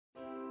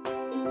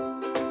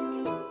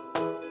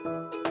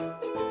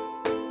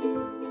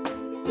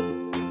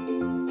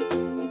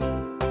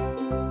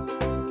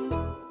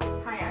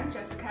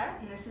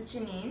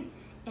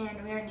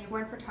and we are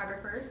newborn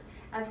photographers,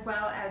 as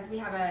well as we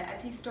have an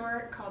Etsy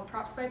store called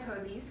Props by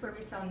Posies, where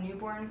we sell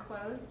newborn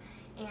clothes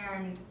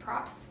and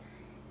props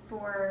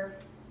for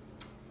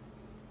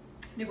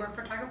newborn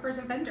photographers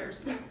and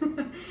vendors.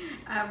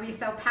 We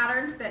sell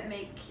patterns that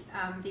make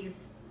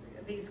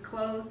these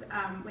clothes.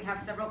 We have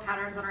several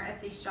patterns on our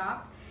Etsy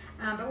shop,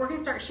 but we're going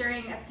to start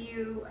sharing a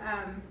few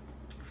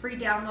free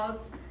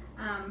downloads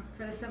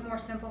for the more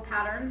simple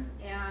patterns,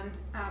 and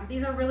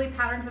these are really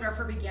patterns that are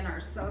for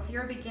beginners. So if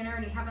you're a beginner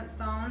and you haven't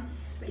sewn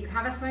but you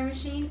have a sewing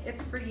machine,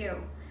 it's for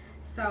you.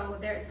 So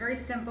it's very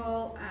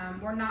simple.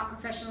 We're not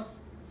professional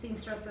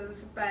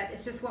seamstresses, but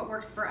it's just what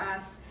works for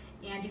us,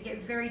 and you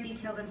get very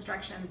detailed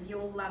instructions.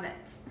 You'll love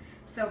it.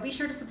 So be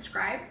sure to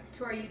subscribe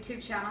to our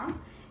YouTube channel,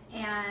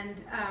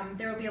 and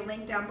there will be a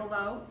link down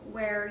below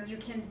where you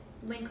can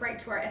link right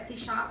to our Etsy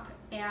shop,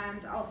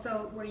 and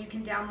also where you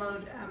can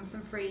download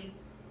some free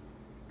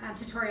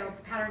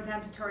tutorials, patterns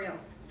and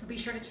tutorials. So be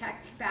sure to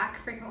check back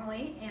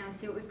frequently and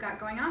see what we've got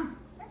going on.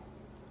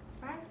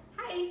 Bye.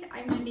 Hi,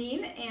 I'm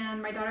Janine, and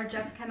my daughter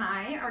Jessica and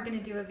I are going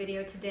to do a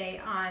video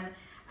today on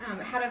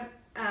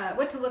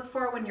what to look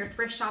for when you're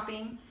thrift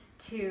shopping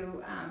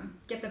to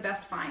get the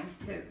best finds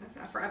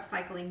for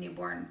upcycling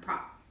newborn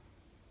prop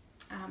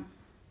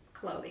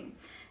clothing.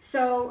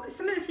 So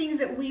some of the things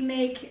that we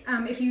make,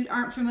 if you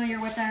aren't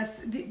familiar with us,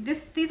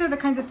 these are the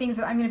kinds of things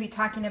that I'm going to be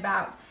talking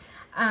about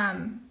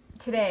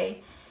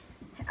today.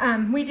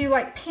 We do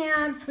like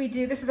pants.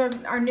 This is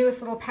our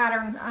newest little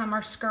pattern,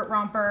 our skirt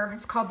romper.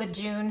 It's called the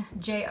June,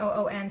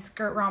 J-O-O-N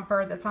skirt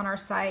romper that's on our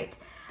site.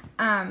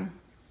 And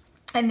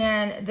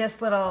then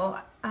this little,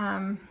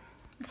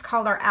 it's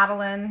called our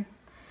Adeline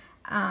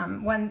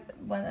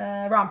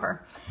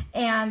romper.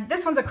 And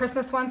this one's a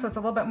Christmas one, so it's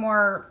a little bit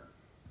more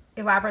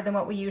elaborate than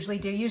what we usually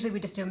do. Usually we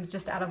just do them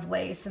just out of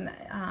lace and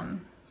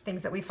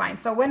things that we find.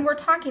 So when we're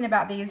talking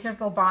about these, here's a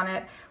little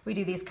bonnet. We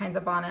do these kinds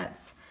of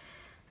bonnets.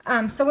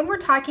 So when we're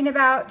talking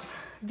about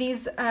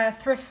these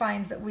thrift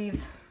finds that we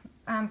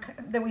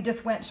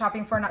just went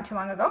shopping for not too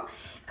long ago,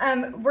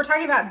 we're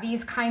talking about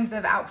these kinds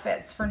of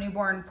outfits for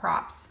newborn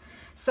props.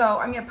 So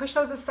I'm going to push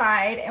those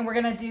aside, and we're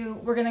going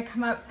to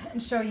come up and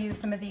show you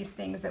some of these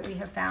things that we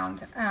have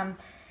found.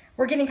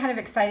 We're getting kind of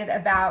excited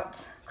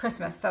about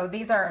Christmas, so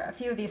these are a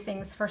few of these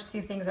things. First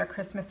few things are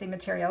Christmassy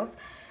materials.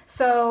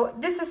 So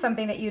this is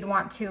something that you'd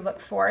want to look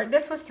for.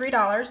 This was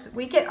 $3.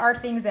 We get our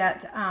things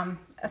at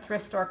a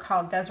thrift store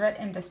called Deseret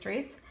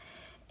Industries,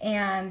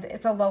 and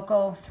it's a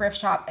local thrift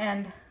shop,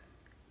 and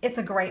it's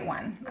a great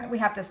one, we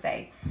have to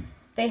say.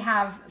 They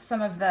have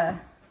some of the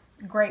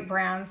great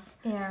brands.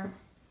 Yeah.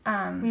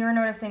 We were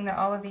noticing that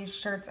all of these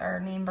shirts are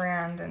name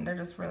brand, and they're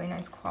just really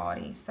nice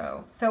quality.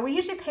 So we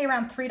usually pay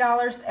around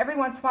 $3. Every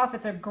once in a while, if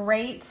it's a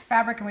great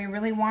fabric and we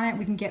really want it,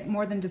 we can get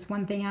more than just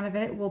one thing out of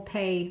it, we'll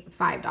pay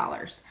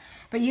 $5.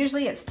 But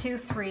usually it's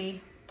 $2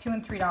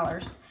 and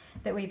 $3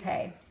 that we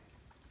pay.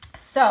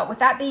 So with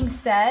that being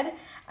said,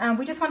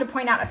 we just want to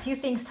point out a few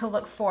things to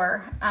look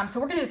for. So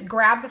we're going to just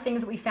grab the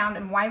things that we found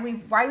and why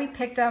we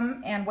picked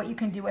them and what you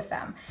can do with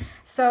them.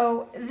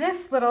 So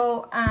this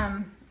little,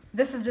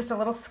 this is just a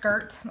little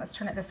skirt. Let's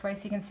turn it this way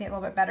so you can see it a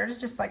little bit better. It's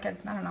just like a,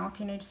 I don't know,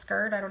 teenage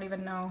skirt. I don't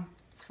even know.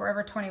 It's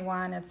Forever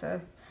 21. It's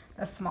a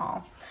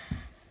small.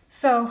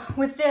 So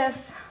with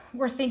this,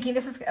 we're thinking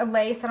this is a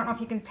lace. I don't know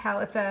if you can tell.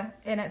 It's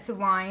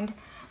lined.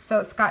 So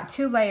it's got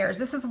 2 layers.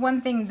 This is one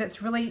thing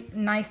that's really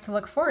nice to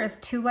look for, is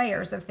 2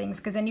 layers of things,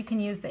 because then you can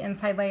use the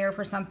inside layer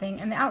for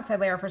something and the outside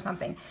layer for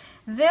something.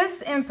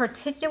 This in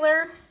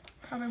particular,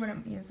 probably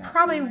wouldn't use that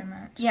very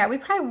much. Yeah, we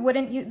probably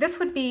wouldn't use. This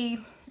would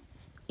be,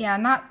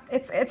 yeah,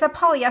 it's a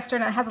polyester,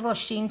 and it has a little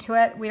sheen to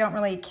it. We don't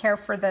really care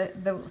for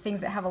the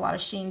things that have a lot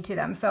of sheen to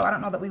them, so I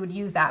don't know that we would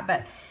use that,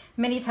 but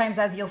many times,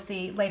 as you'll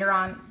see later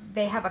on,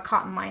 they have a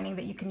cotton lining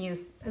that you can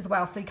use as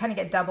well, so you kind of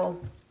get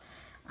double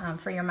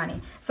for your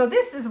money. So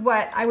this is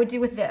what I would do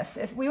with this.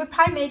 If we would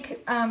probably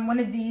make one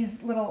of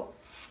these little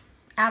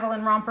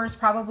Adeline rompers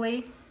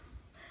probably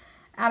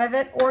out of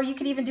it, or you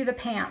could even do the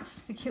pants,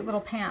 the cute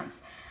little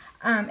pants.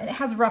 And it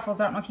has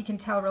ruffles. I don't know if you can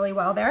tell really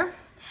well there,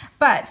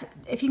 but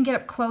if you can get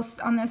up close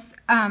on this,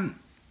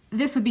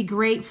 this would be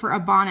great for a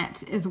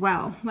bonnet as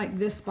well, like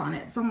this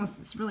bonnet.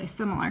 It's really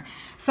similar.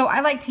 So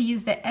I like to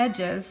use the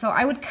edges. So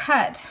I would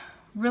cut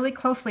really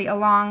closely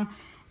along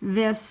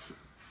this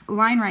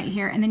line right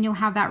here, and then you'll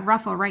have that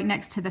ruffle right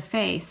next to the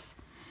face,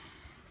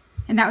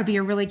 and that would be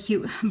a really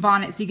cute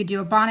bonnet. So you could do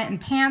a bonnet and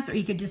pants, or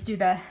you could just do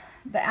the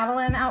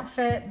Adeline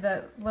outfit,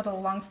 the little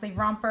long sleeve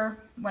romper,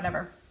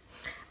 whatever.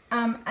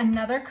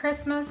 Another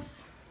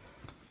Christmas,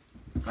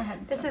 go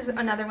ahead. This is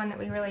another one that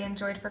we really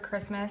enjoyed for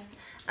Christmas.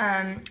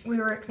 We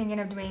were thinking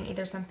of doing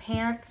either some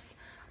pants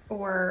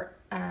or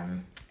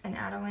an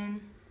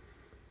Adeline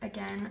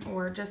again,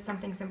 or just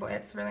something simple.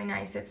 It's really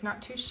nice. It's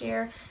not too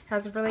sheer. It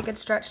has a really good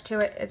stretch to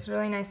it. It's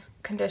really nice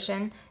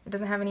condition. It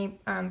doesn't have any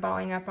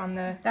balling up on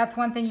the That's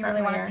one thing you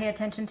really want to pay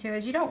attention to,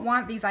 is you don't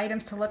want these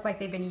items to look like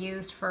they've been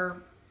used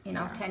for,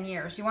 10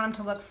 years. You want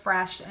them to look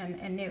fresh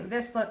and new.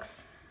 This looks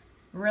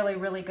really,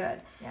 really good.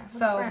 Yeah, looks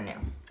so brand new.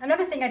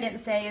 Another thing I didn't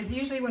say is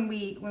usually when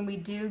we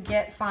do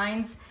get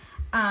finds,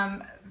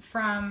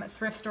 from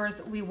thrift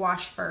stores, we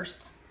wash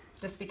first,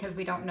 just because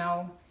we don't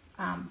know,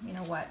 you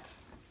know, where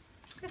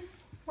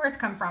it's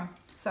come from.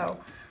 So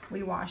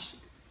we wash.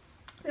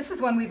 This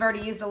is one we've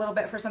already used a little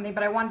bit for something,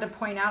 but I wanted to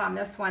point out on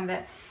this one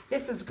that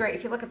this is great.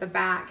 If you look at the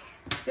back,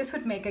 this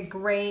would make a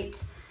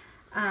great,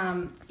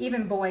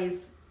 even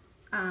boys,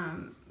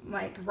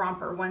 like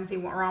romper,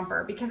 onesie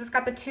romper, because it's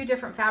got the two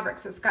different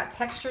fabrics. It's got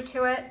texture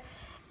to it,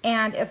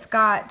 and it's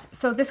got,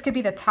 so this could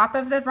be the top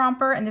of the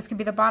romper and this could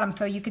be the bottom.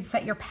 So you could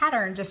set your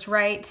pattern just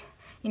right,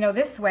 you know,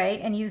 this way,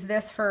 and use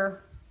this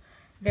for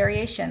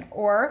variation.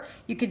 Or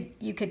you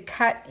could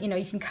cut, you know,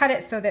 you can cut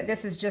it so that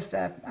this is just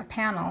a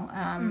panel,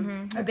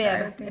 a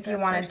bib, if you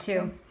wanted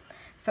to.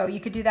 So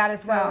you could do that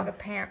as well. The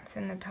pants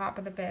in the top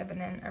of the bib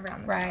and then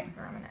around the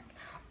around the neck.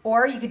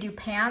 Or you could do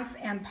pants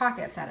and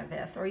pockets out of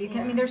this. Or you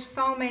can, I mean, there's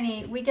so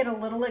many. We get a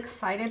little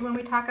excited when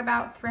we talk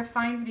about thrift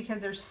finds because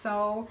there's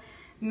so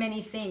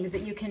many things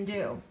that you can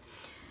do.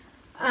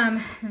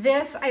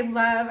 This I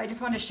love. I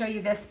just wanted to show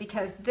you this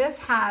because this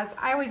has,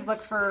 I always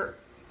look for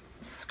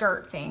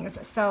skirt things,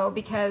 so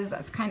because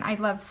that's kind of, I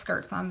love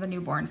skirts on the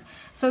newborns.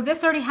 So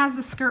this already has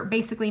the skirt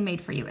basically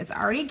made for you. It's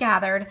already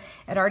gathered.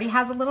 It already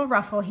has a little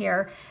ruffle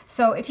here.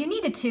 So if you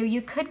needed to,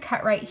 you could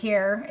cut right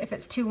here if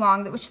it's too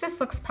long, which this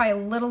looks probably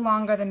a little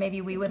longer than maybe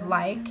we would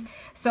like.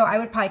 So I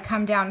would probably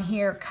come down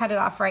here, cut it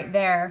off right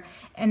there,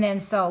 and then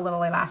sew a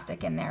little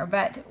elastic in there.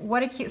 But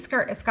what a cute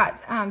skirt. It's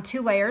got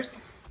 2 layers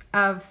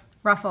of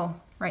ruffle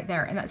right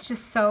there, and that's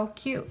just so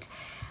cute.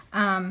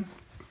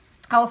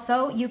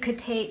 Also, you could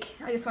take,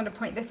 I just want to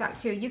point this out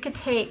too, you could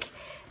take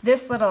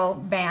this little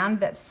band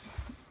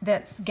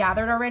that's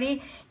gathered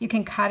already, you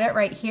can cut it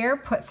right here,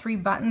 put 3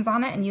 buttons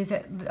on it and use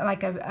it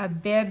like a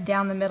bib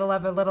down the middle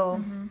of a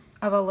little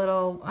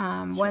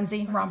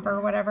onesie, romper or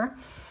whatever.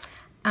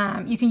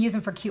 You can use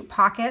them for cute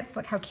pockets.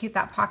 Look how cute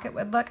that pocket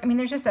would look. I mean,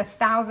 there's just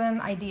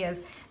 1,000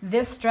 ideas.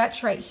 This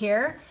stretch right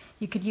here,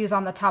 you could use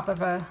on the top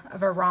of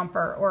a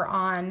romper or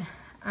on,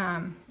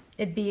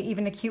 it'd be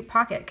even a cute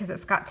pocket because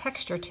it's got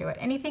texture to it.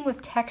 Anything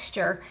with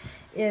texture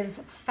is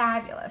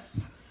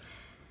fabulous.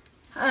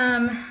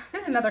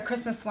 This is another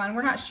Christmas one.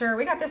 We're not sure.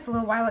 We got this a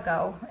little while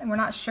ago, and we're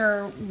not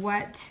sure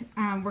what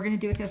we're going to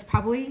do with this.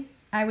 Probably,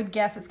 I would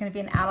guess it's going to be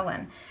an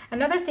Adeline.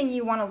 Another thing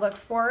you want to look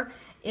for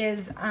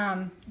is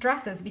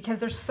dresses, because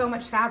there's so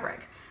much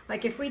fabric.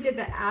 Like if we did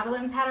the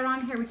Adeline pattern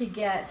on here, we could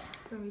get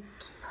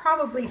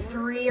probably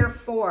 3 or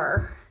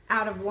 4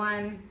 out of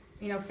one,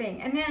 you know,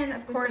 thing. And then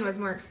of course this one was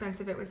more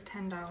expensive. It was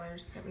 $10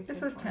 that we paid.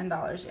 This was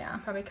 $10, yeah.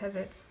 Probably because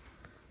it's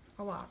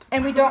a lot.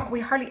 And we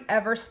hardly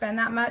ever spend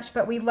that much,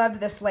 but we loved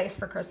this lace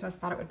for Christmas.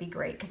 Thought it would be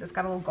great because it's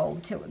got a little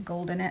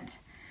gold in it.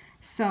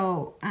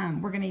 So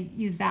we're gonna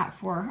use that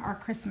for our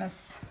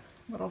Christmas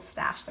little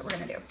stash that we're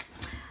gonna do.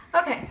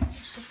 Okay.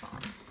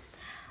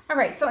 All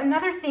right, so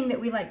another thing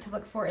that we like to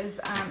look for is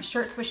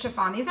shirts with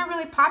chiffon. These are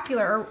really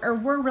popular, or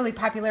were really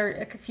popular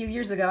a few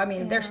years ago. I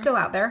mean, they're still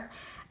out there.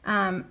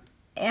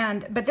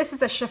 But this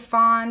is a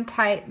chiffon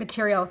type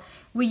material.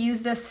 We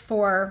use this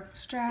for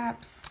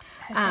straps,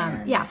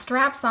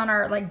 straps on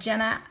our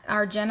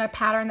our Jenna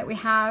pattern that we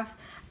have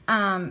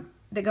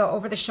that go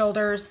over the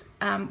shoulders.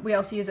 We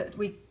also use it.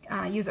 We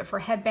use it for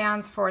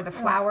headbands, for the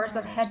flowers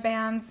of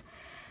headbands.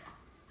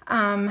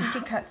 You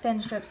could cut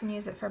thin strips and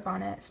use it for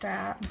bonnet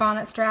straps.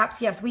 Bonnet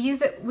straps, yes. We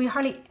use it. We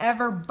hardly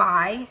ever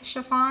buy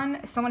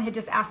chiffon. Someone had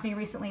just asked me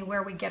recently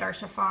where we get our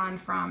chiffon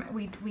from.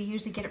 We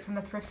usually get it from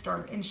the thrift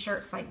store in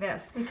shirts like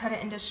this. We cut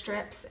it into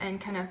strips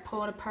and kind of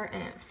pull it apart,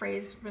 and it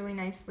frays really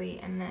nicely.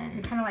 And then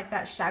we kind of like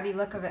that shabby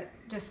look of it.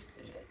 Just,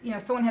 you know,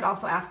 someone had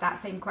also asked that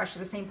same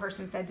question. The same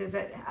person said, does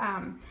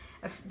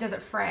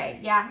it fray?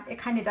 Yeah, it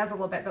kind of does a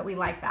little bit, but we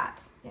like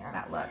that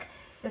look.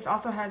 This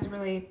also has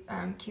really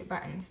cute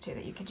buttons too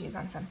that you could use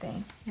on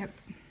something. Yep.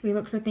 We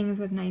look for things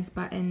with nice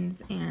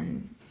buttons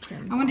and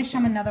trims. I wanted to show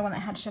them another one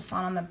that had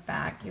chiffon on the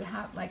back. You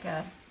have like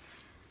a,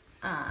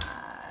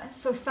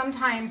 so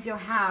sometimes you'll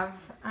have,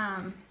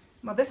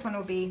 well, this one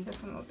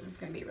is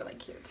going to be really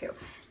cute too.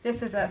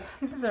 This is a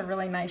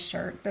really nice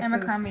shirt. This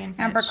Abercrombie and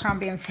Fitch.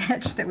 Abercrombie and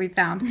Fitch that we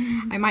found.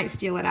 I might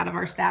steal it out of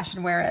our stash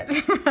and wear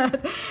it.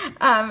 But,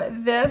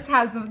 this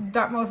has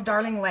the most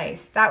darling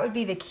lace. That would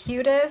be the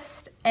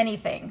cutest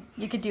anything.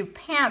 You could do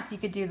pants. You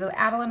could do the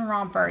Adeline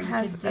romper. You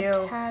could do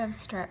a tad of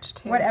stretch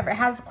too. Whatever. It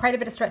has quite a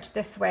bit of stretch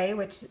this way,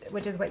 which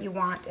is what you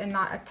want, and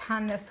not a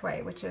ton this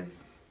way, which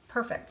is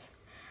perfect.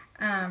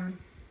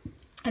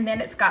 And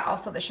then it's got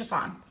also the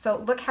chiffon. So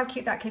look how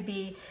cute that could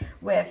be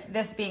with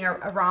this being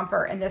a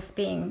romper and this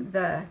being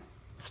the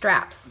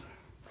straps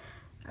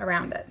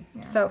around it.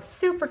 Yeah. So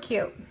super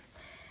cute.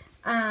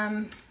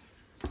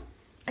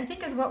 I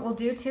think is what we'll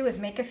do too is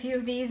make a few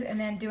of these and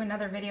then do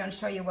another video and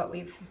show you what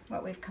we've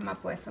come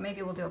up with. So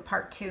maybe we'll do a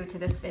part 2 to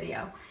this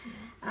video.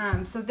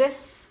 So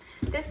this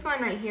one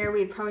right here,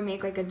 we'd probably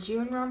make like a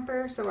June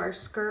romper, so our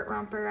skirt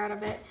romper out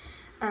of it.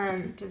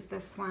 Just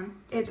this one.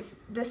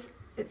 This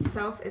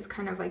itself is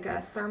kind of like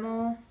a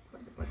thermal,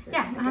 what's it?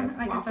 Yeah,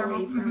 like a waffly,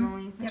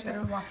 thermal. material. Yep,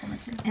 it's a waffle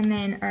material. And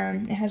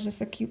then it has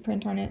just a cute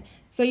print on it.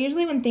 So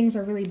usually when things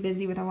are really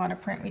busy with a lot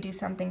of print, we do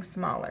something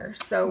smaller.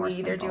 So we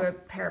either do a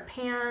pair of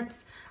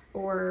pants,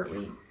 or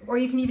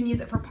you can even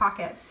use it for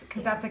pockets,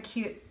 because that's a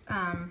cute,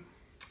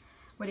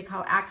 what do you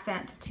call it,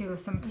 accent to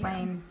some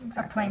plain,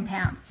 plain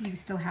pants. You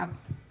still have,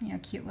 you know,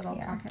 cute little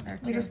pocket there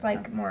too. We just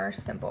like more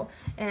simple.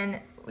 And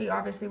we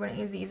obviously wouldn't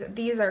use these.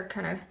 These are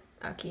kind of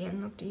ucky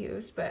and look to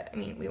use, but I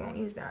mean, we won't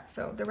use that.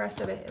 So the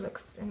rest of it, it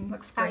looks in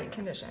great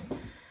condition.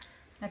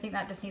 I think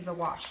that just needs a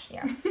wash.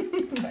 Yeah.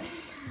 But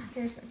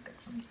here's a good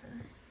one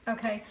for...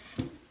 Okay.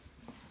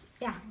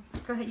 Yeah,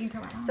 go ahead, you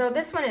tell me. So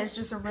this one is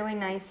just a really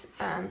nice,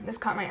 this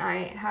caught my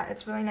eye.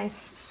 It's really nice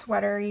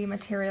sweatery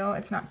material.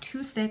 It's not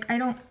too thick.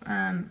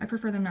 I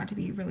prefer them not to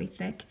be really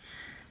thick,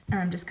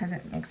 just because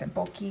it makes it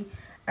bulky.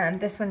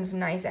 This one's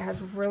nice. It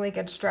has really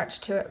good stretch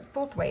to it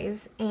both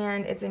ways,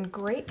 and it's in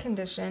great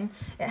condition.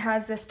 It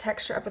has this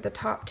texture up at the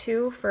top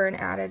too for an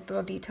added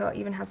little detail. It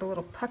even has a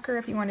little pucker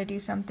if you want to do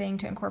something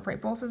to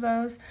incorporate both of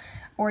those,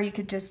 or you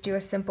could just do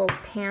a simple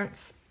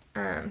pants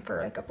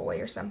for like a boy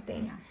or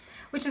something. Yeah.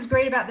 Which is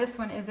great about this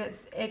one is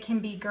it can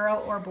be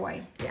girl or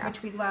boy,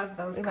 which we love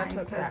those kinds.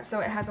 Love to that. So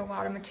it has a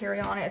lot of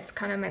material on it. It's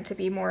kind of meant to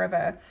be more of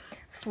a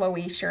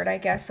flowy shirt, I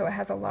guess. So it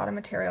has a lot of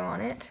material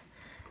on it.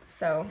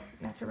 So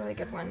that's a really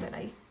good one that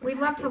we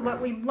love to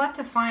look. We love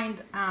to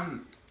find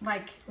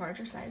like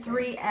larger sizes,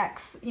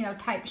 3X,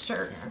 type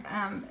shirts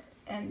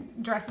and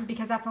dresses,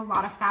 because that's a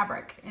lot of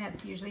fabric and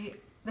it's usually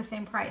the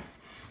same price.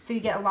 So you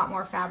get a lot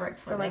more fabric.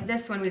 So like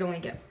this one, we'd only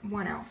get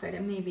one outfit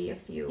and maybe a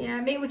few. Yeah,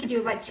 maybe we could do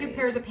like 2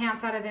 pairs of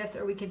pants out of this,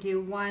 or we could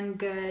do one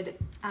good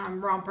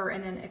romper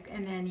and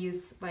then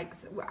use like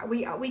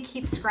we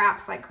keep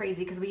scraps like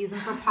crazy because we use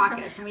them for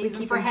pockets and we use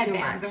them for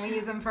headbands and we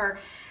use them for.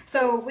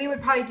 So we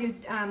would probably do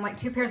like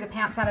 2 pairs of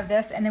pants out of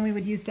this, and then we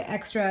would use the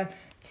extra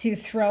to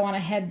throw on a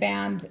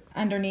headband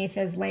underneath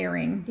as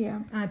layering.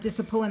 Yeah. Just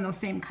to pull in those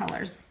same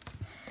colors.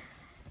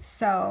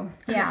 So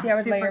yeah, see, I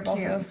would layer both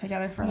of those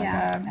together for like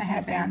a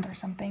headband or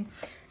something.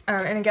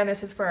 And again,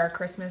 this is for our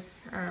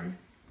Christmas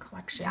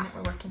collection that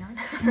we're working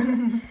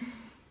on.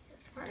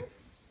 Here's one.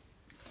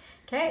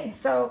 Okay,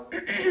 so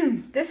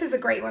this is a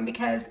great one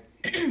because,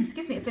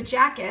 excuse me, it's a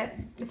jacket.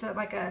 It's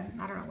like a,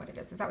 I don't know what it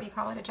is. Is that what you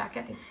call it, a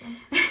jacket?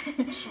 I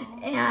think so.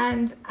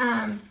 And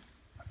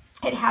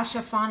it has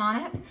chiffon on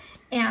it,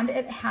 and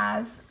it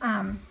has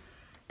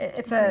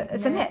it's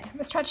a knit,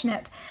 a stretch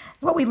knit.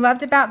 What we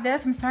loved about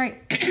this, I'm sorry,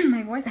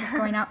 my voice is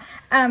going out.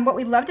 What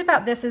we loved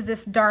about this is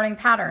this darling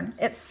pattern.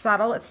 It's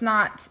subtle. It's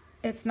not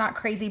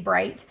crazy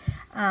bright.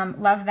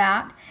 Love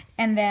that.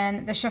 And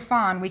then the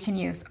chiffon we can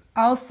use.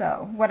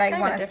 Also, what I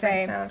want to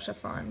say, style of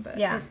chiffon, but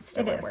yeah, it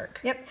still would work.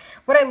 Yep.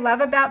 What I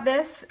love about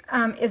this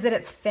is that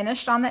it's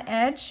finished on the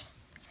edge.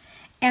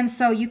 And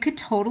so you could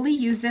totally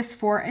use this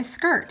for a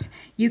skirt.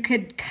 You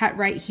could cut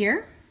right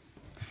here,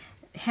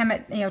 hem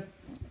it,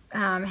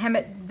 hem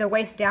it the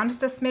waist down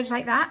just a smidge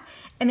like that,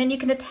 and then you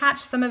can attach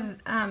some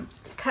of,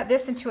 cut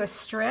this into a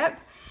strip,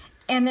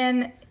 and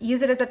then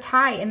use it as a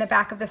tie in the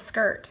back of the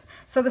skirt.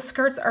 So the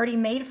skirt's already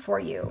made for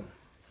you.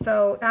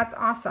 So that's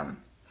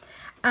awesome.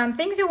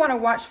 Things you want to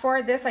watch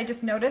for this, I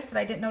just noticed that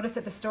I didn't notice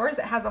at the stores,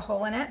 it has a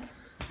hole in it.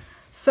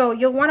 So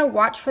you'll want to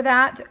watch for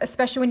that,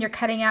 especially when you're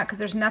cutting out, because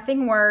there's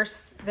nothing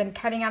worse than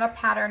cutting out a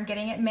pattern,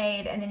 getting it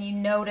made, and then you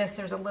notice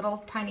there's a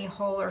little tiny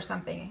hole or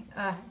something.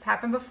 It's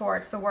happened before.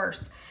 It's the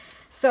worst.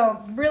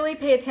 So really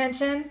pay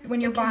attention when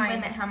you're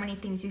buying. Limit how many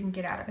things you can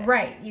get out of it.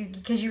 Right,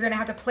 because you're going to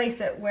have to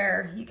place it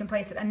where you can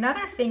place it.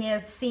 Another thing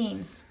is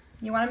seams.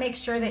 You want to make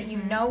sure that you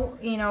know,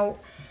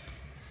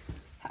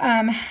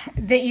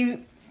 that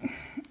you,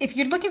 if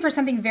you're looking for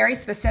something very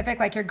specific,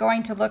 like you're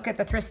going to look at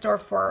the thrift store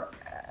for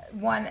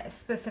one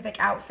specific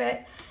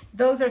outfit,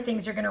 those are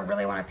things you're going to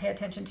really want to pay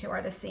attention to,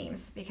 are the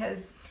seams,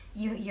 because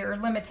you're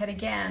limited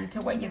again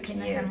to what you can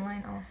use.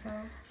 Hemline also,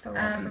 so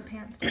for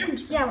pants too.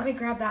 Yeah, let me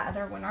grab that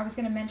other one. I was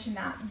going to mention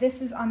that.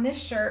 This is on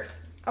this shirt.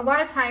 A lot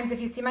of times,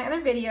 if you see my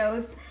other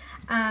videos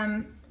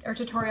or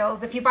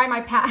tutorials, if you buy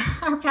my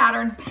our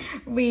patterns,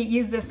 we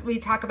use this. We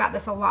talk about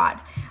this a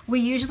lot. We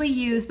usually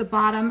use the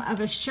bottom of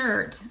a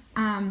shirt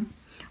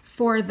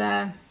for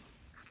the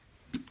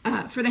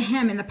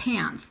hem in the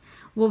pants.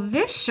 Well,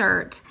 this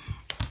shirt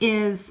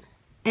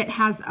it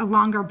has a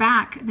longer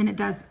back than it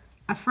does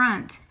a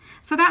front.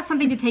 So that's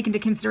something to take into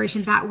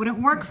consideration. That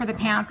wouldn't work for the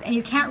pants, and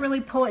you can't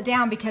really pull it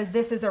down because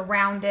this is a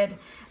rounded,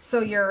 so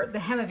the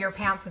hem of your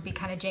pants would be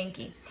kind of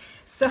janky.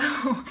 So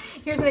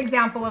here's an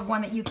example of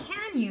one that you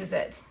can use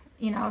it,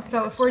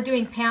 so if we're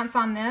doing pants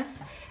on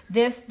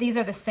these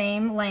are the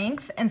same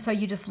length, and so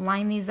you just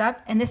line these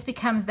up, and this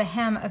becomes the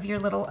hem of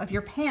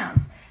your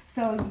pants.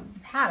 So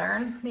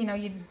pattern,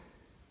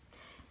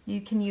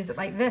 you can use it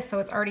like this, so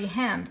it's already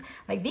hemmed.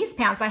 Like these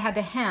pants, I had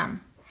to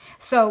hem.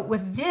 So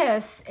with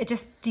this, it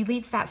just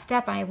deletes that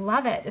step, and I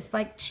love it. It's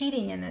like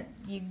cheating, and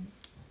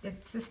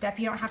it's a step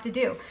you don't have to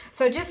do.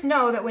 So just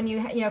know that when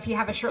if you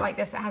have a shirt like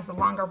this that has the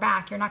longer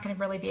back, you're not going to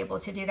really be able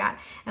to do that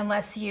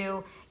unless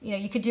you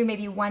could do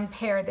maybe one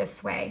pair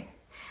this way.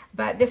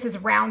 But this is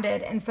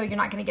rounded, and so you're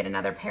not going to get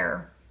another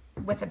pair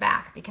with the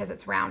back because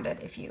it's rounded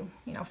if you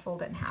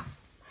fold it in half.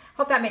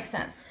 Hope that makes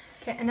sense.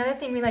 Okay, another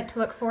thing we like to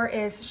look for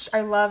is,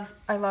 I love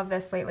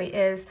this lately,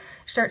 is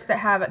shirts that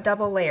have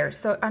double layers.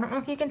 So I don't know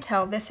if you can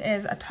tell, this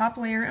is a top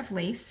layer of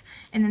lace,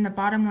 and then the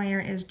bottom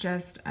layer is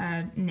just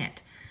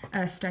knit,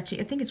 stretchy.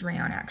 I think it's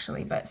rayon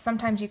actually, but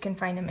sometimes you can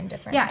find them in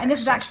different Yeah, and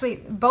this is actually,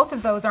 both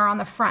of those are on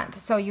the front.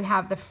 So you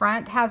have the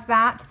front has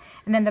that,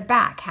 and then the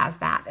back has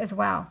that as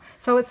well.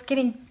 So it's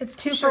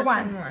two for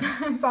one.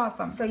 It's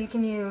awesome. So you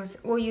can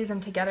we'll use them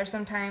together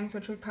sometimes,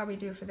 which we'd probably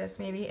do for this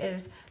maybe,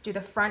 is do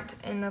the front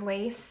in the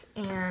lace,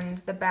 and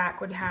the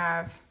back would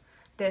have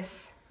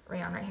this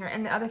rayon right here.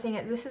 And the other thing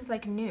is, this is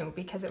like new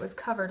because it was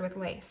covered with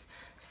lace.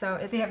 So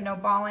you have no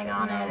balling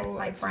on it. It's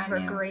like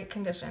brand new. Great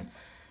condition.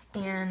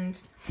 And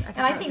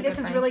I think this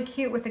is really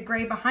cute with the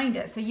gray behind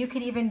it. So you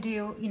could even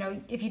do,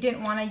 if you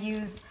didn't want to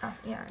use,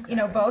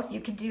 both,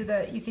 you could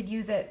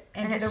use it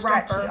and do the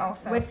romper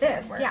also with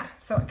this. Yeah.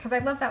 So, because I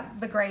love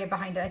the gray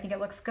behind it. I think it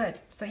looks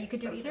good. So you could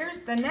do either. Here's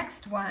the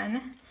next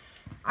one.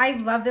 I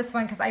love this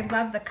one because I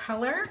love the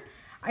color.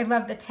 I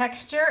love the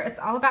texture. It's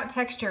all about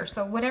texture.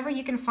 So whatever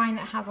you can find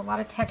that has a lot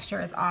of texture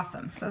is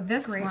awesome. So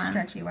this one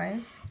stretchy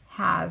wise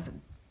has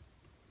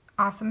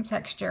awesome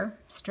texture,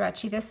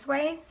 stretchy this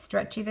way,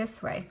 stretchy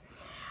this way.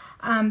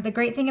 The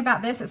great thing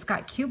about this, it's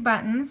got cute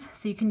buttons,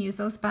 so you can use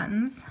those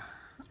buttons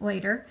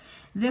later.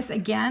 This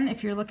again,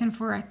 if you're looking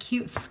for a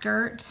cute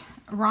skirt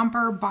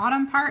romper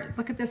bottom part,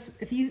 look at this.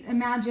 If you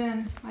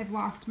imagine, I've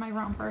lost my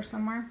romper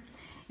somewhere.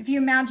 If you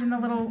imagine the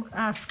little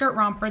skirt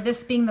romper,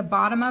 this being the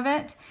bottom of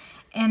it,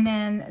 and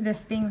then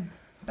this being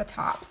the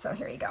top. So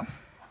here you go.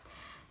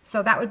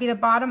 So that would be the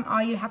bottom.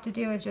 All you'd have to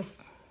do is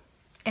just,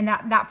 and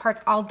that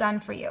part's all done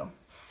for you.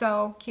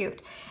 So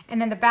cute. And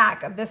then the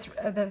back of this,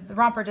 the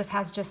romper just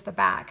has just the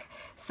back.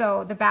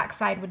 So the back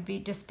side would be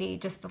just the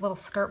little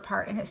skirt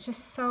part, and it's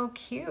just so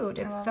cute.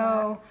 It's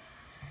so,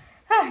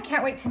 I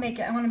can't wait to make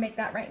it. I want to make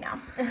that right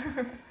now.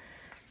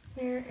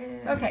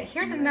 Okay,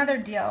 here's another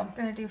deal. I'm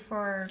gonna do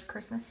for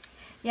Christmas.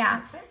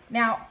 Yeah. Outfits.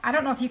 Now, I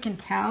don't know if you can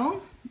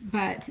tell,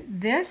 but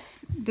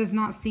this does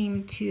not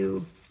seem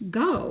to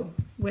go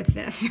with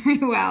this very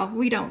well.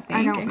 We don't think.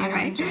 I don't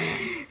enjoy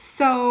it.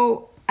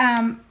 So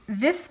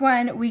this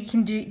one we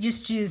can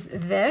just use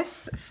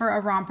this for a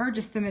romper,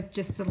 just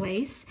the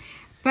lace.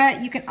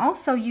 But you can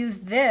also use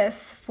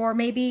this for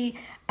maybe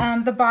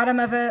the bottom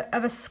of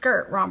a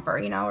skirt romper,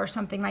 or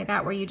something like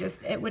that, where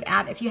it would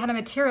add, if you had a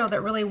material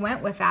that really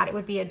went with that, it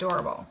would be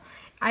adorable.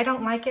 I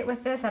don't like it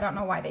with this. I don't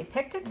know why they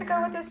picked it to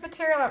go with this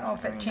material. I don't know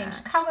if it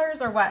changed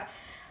colors or what.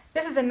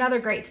 This is another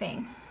great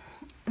thing.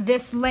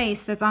 This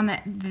lace this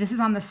is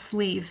on the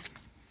sleeve.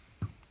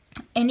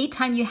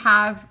 Anytime you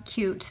have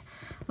cute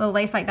little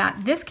lace like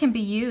that, this can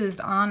be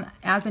used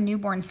as a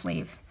newborn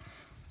sleeve.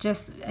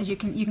 Just as you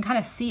can kind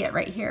of see it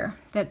right here,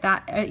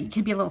 that it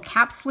could be a little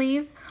cap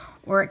sleeve,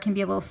 or it can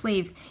be a little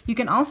sleeve. You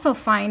can also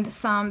find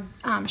some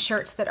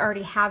shirts that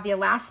already have the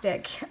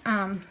elastic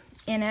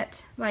in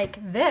it,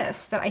 like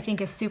this, that I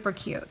think is super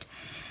cute.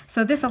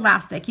 So this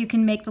elastic, you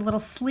can make the little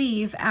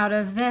sleeve out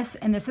of this,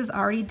 and this is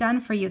already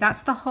done for you.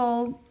 That's the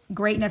whole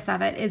greatness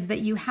of it, is that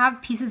you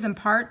have pieces and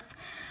parts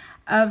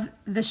of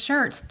the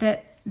shirts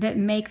that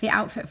make the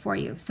outfit for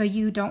you, so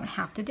you don't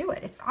have to do it.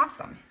 It's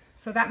awesome.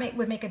 So that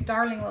would make a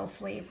darling little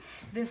sleeve.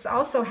 This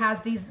also has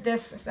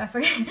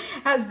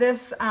has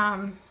this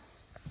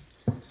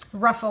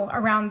ruffle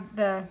around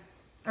the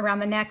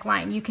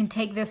neckline. You can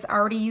take this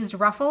already used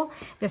ruffle.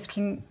 This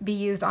can be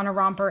used on a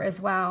romper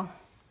as well,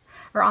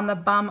 or on the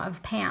bum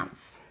of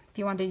pants. If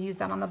you want to use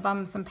that on the bum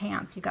of some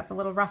pants, you've got the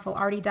little ruffle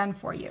already done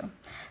for you.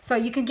 So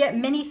you can get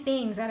many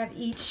things out of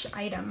each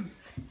item.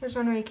 There's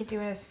one where you could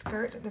do a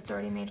skirt that's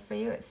already made for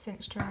you. It's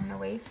cinched around the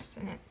waist,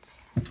 and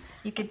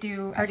you could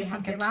do, already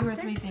has the elastic.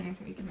 2 or 3 things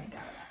that we can make out of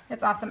that.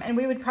 That's awesome. And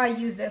we would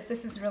probably use this.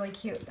 This is really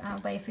cute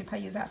lace. We'd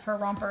probably use that for a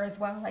romper as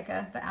well, like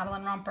the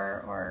Adeline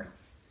romper or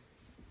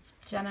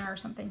Jenna or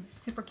something.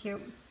 Super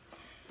cute.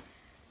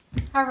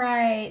 All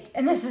right,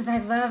 and this is, I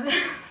love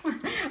this.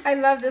 I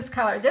love this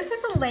color. This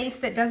is a lace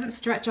that doesn't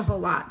stretch a whole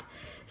lot.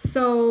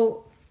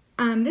 So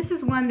this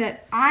is one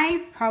that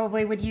I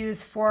probably would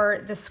use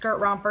for the skirt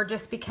romper,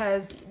 just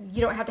because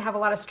you don't have to have a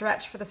lot of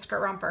stretch for the skirt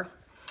romper.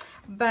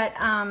 But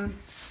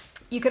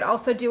you could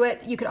also do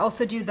it, you could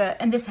also do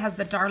and this has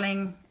the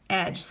darling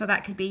edge, so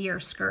that could be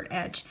your skirt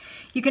edge.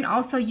 You can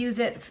also use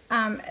it,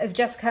 as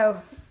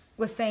Jessica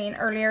was saying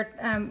earlier,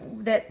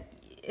 that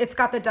it's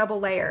got the double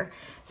layer.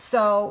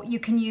 So you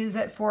can use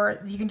it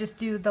you can just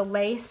do the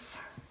lace.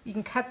 You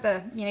can cut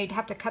you'd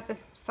have to cut the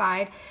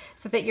side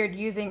so that you're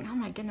using, oh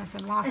my goodness,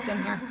 I'm lost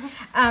in here.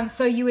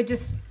 So you would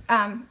just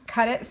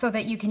cut it so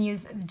that you can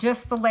use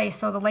just the lace.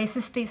 So the lace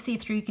is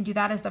see-through. You can do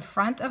that as the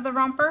front of the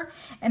romper.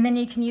 And then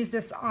you can use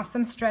this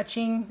awesome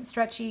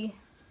stretchy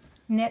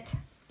knit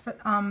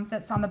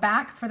that's on the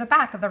back for the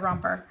back of the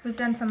romper. We've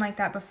done some like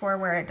that before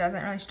where it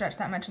doesn't really stretch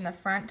that much in the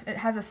front. It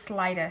has a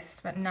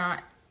slightest, but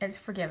not, it's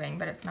forgiving,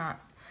 but it's not.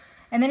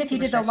 And then if you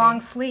did the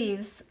long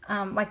sleeves,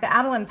 like the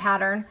Adeline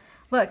pattern,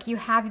 look, you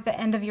have the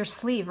end of your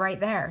sleeve right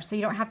there. So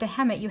you don't have to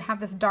hem it. You have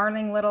this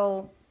darling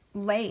little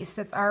lace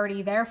that's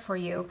already there for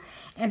you.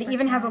 And it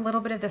even has a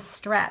little bit of this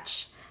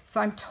stretch. So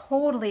I'm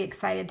totally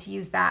excited to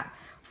use that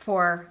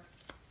for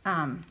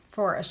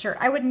a shirt.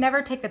 I would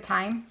never take the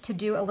time to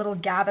do a little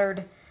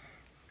gathered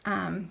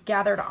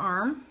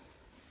arm.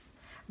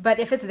 But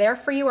if it's there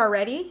for you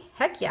already,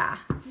 heck yeah,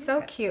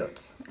 so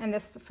cute. And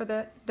this for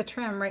the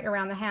trim right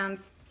around the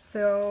hands,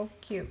 so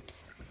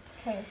cute.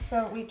 Okay,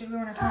 so do we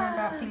want to talk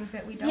about things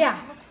that we don't Yeah,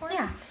 look for?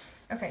 yeah.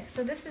 Okay,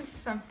 so this is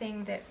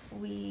something that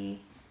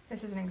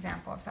this is an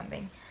example of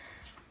something.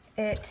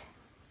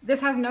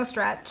 This has no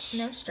stretch.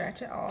 No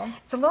stretch at all.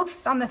 It's a little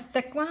on the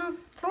thick one.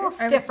 It's a little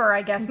stiffer,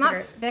 I guess.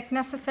 Not thick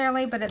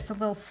necessarily, but it's a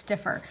little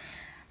stiffer.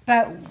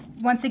 But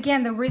once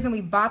again, the reason we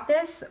bought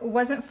this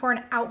wasn't for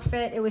an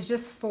outfit. It was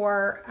just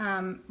for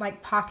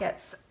like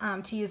pockets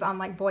to use on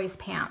like boys'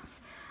 pants.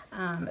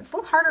 It's a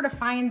little harder to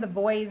find the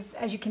boys,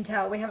 as you can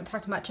tell. We haven't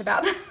talked much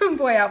about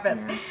boy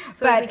outfits. Yeah.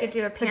 So but we could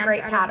do a it's a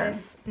great pattern. Of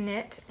this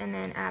knit and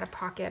then add a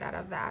pocket out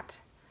of that.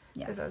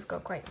 Because Yes. those go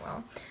quite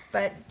well.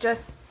 But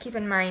just keep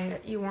in mind,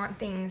 you want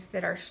things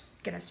that are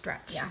going to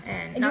stretch. Yeah.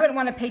 And you wouldn't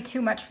want to pay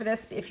too much for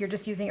this if you're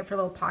just using it for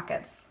little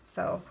pockets.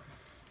 So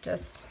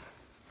just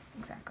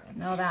exactly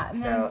know that.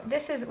 So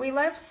we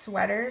love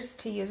sweaters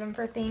to use them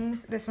for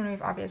things. This one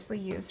we've obviously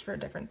used for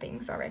different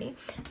things already.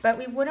 But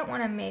we wouldn't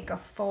want to make a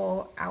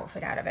full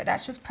outfit out of it.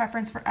 That's just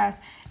preference for us.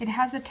 It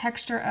has the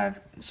texture of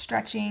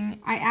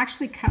stretching. I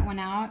actually cut one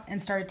out and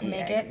started to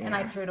make it, and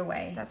I threw it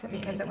away. That's what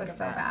because it was so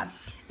bad.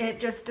 It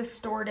just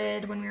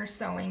distorted when we were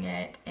sewing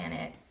it,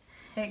 and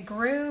it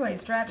grew and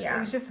stretched. Yeah. It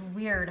was just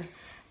weird.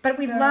 But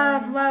we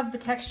love the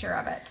texture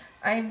of it.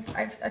 I've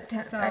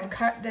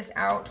cut this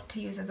out to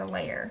use as a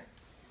layer,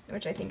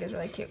 which I think is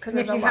really cute because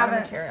there's a lot of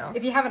material.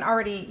 If you haven't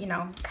already,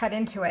 cut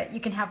into it, you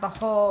can have the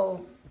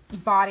whole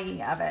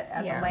body of it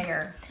as a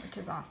layer, which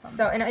is awesome.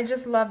 So, and I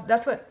just love,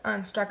 that's what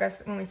struck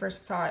us when we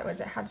first saw it, was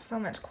it had so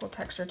much cool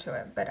texture to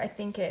it, but I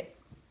think it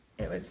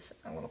was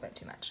a little bit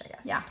too much, I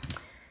guess. Yeah.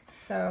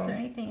 So, is there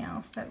anything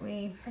else that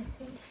I think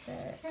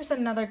that... Here's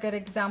another good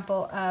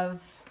example of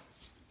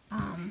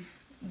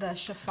the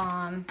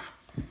chiffon.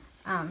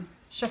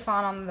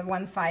 Chiffon on the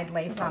one side,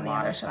 lace on the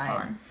other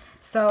side.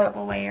 So it's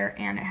double layer,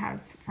 and it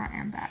has front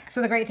and back.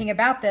 So the great thing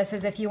about this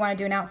is if you want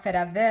to do an outfit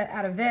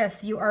out of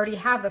this, you already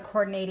have the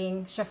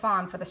coordinating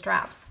chiffon for the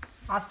straps.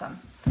 Awesome.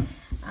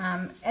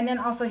 And then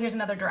also here's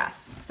another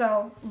dress.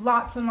 So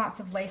lots and lots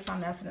of lace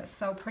on this, and it's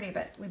so pretty.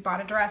 But we bought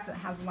a dress that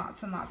has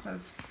lots and lots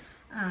of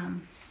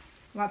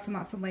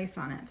lace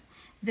on it.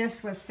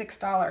 This was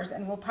 $6,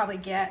 and we'll probably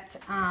get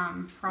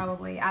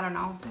probably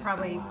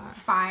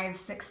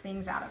 5-6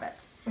 things out of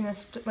it. And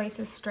this lace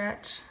is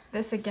stretch.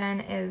 This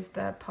again is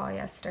the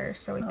polyester,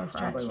 so we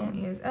probably won't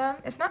use.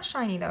 It's not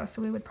shiny though,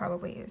 so we would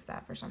probably use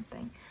that for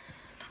something.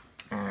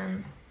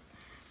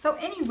 So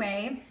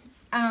anyway,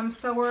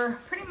 so we're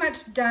pretty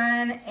much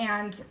done,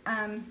 and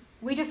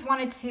we just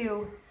wanted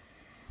to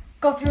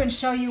go through and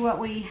show you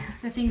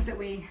the things that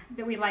we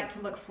like to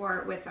look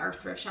for with our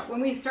thrift shop. When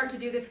we start to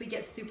do this, we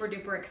get super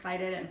duper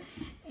excited,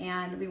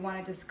 and we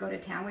want to just go to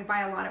town. We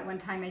buy a lot at one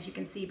time, as you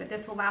can see, but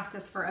this will last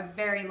us for a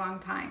very long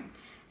time.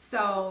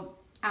 So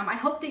I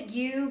hope that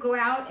you go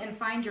out and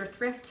find your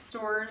thrift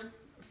store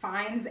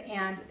finds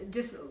and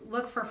just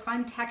look for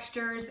fun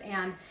textures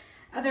and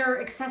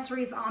other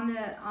accessories on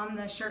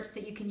the shirts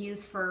that you can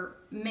use for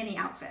many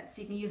outfits.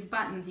 You can use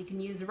buttons, you can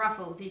use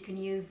ruffles, you can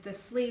use the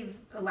sleeve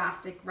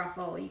elastic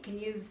ruffle, you can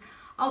use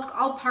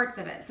all parts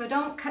of it. So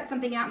don't cut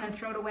something out and then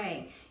throw it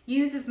away.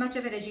 Use as much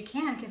of it as you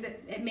can, because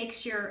it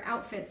makes your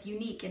outfits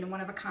unique and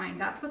one of a kind.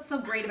 That's what's so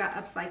great about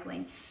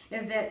upcycling,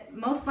 is that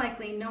most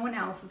likely no one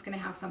else is going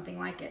to have something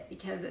like it,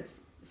 because it's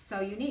so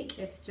unique.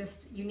 It's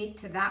just unique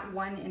to that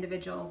one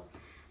individual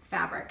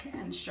fabric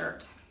and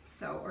shirt,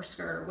 or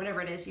skirt, or whatever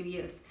it is you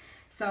use.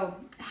 So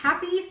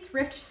happy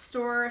thrift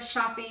store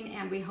shopping,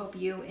 and we hope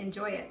you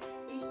enjoy it.